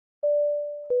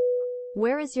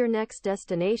Where is your next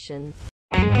destination?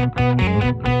 1,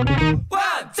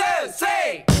 2,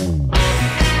 3!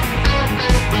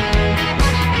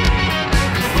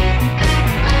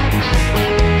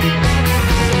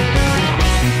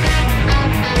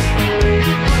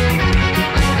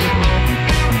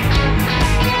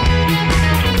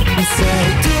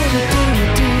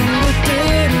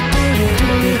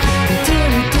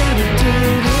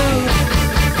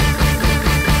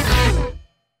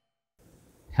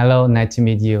 Hello, nice to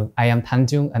meet you. I am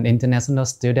Tanjung, an international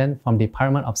student from the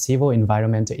Department of Civil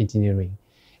Environmental Engineering.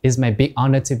 It's my big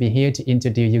honor to be here to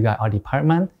introduce you guys our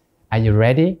department. Are you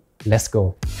ready? Let's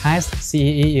go. KAIST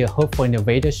CEE is a hope for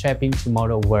innovators shaping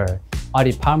tomorrow's world. Our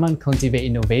department cultivates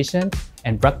innovation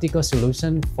and practical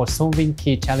solutions for solving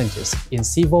key challenges in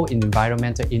civil and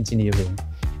environmental engineering.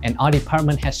 And our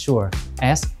department has SURE,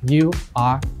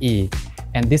 S-U-R-E.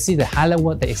 And this is the highlight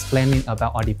word that explaining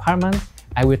about our department.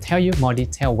 I will tell you more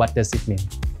detail what does it mean.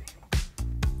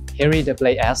 Here is the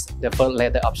play S, the first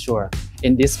letter of SURE.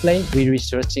 In this play, we're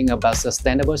researching about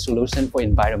sustainable solution for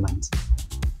environment.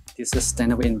 The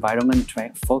sustainable environment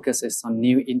track focuses on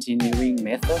new engineering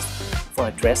methods for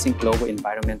addressing global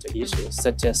environmental issues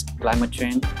such as climate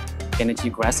change, energy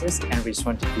crisis, and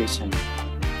resource depletion.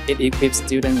 It equips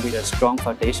students with a strong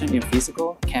foundation in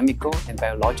physical, chemical, and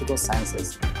biological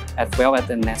sciences, as well as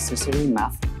the necessary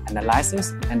math,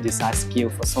 analysis, and design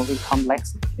skills for solving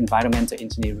complex environmental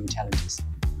engineering challenges.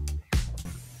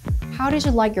 How did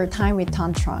you like your time with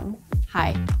Tantrang?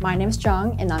 Hi, my name is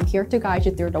Jung, and I'm here to guide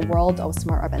you through the world of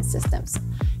smart urban systems.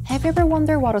 Have you ever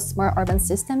wondered what a smart urban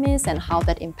system is and how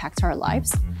that impacts our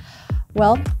lives?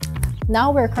 Well, now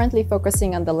we're currently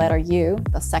focusing on the letter U,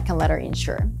 the second letter in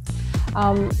SURE.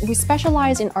 We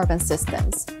specialize in urban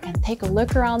systems and take a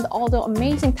look around all the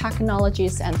amazing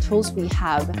technologies and tools we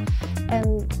have.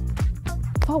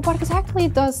 But what exactly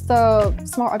does the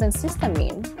smart urban system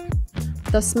mean?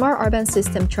 The Smart Urban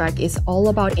System track is all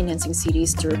about enhancing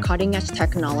cities through cutting-edge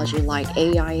technology like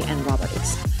AI and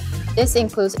robotics. This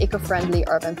includes eco-friendly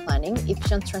urban planning,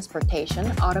 efficient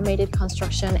transportation, automated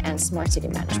construction, and smart city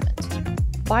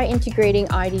management. By integrating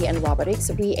ID and robotics,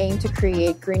 we aim to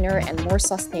create greener and more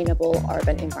sustainable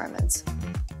urban environments.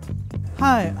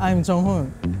 Hi, I'm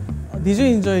Jong-hoon. Did you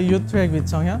enjoy youth track with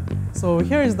Jonghyun? So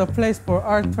here is the place for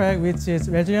our track, which is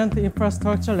Resilient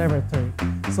Infrastructure Laboratory.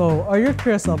 So are you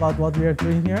curious about what we are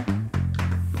doing here?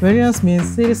 Resilience means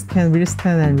cities can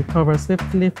withstand and recover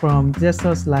swiftly from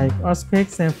disasters like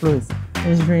earthquakes and floods,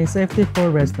 ensuring safety for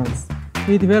residents.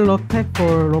 We develop tech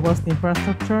for robust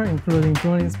infrastructure, including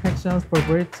drone inspections for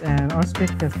bridge and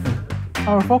earthquake testing.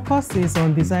 Our focus is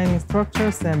on designing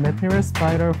structures and materials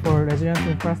vital for resilient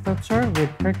infrastructure with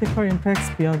practical impacts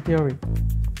beyond theory.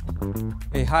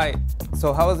 Hey, hi.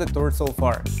 So how was the tour so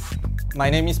far?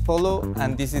 My name is Polo,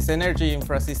 and this is Energy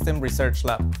Infrasystem Research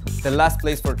Lab, the last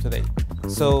place for today.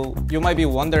 So you might be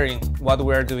wondering what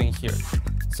we are doing here.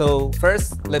 So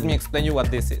first, let me explain you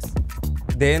what this is.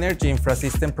 The Energy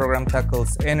Infrasystem program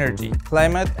tackles energy,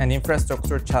 climate, and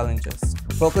infrastructure challenges,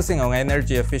 focusing on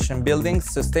energy-efficient buildings,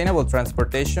 sustainable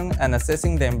transportation, and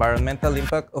assessing the environmental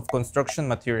impact of construction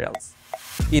materials.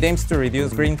 It aims to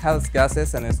reduce greenhouse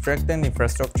gases and strengthen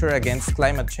infrastructure against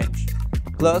climate change.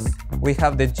 Plus, we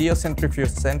have the Geocentrifuge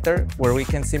Center, where we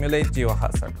can simulate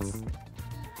geohazards.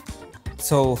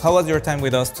 So, how was your time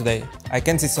with us today? I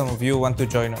can see some of you want to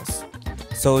join us.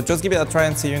 So just give it a try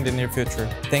and see you in the near future.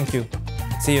 Thank you.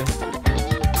 See you.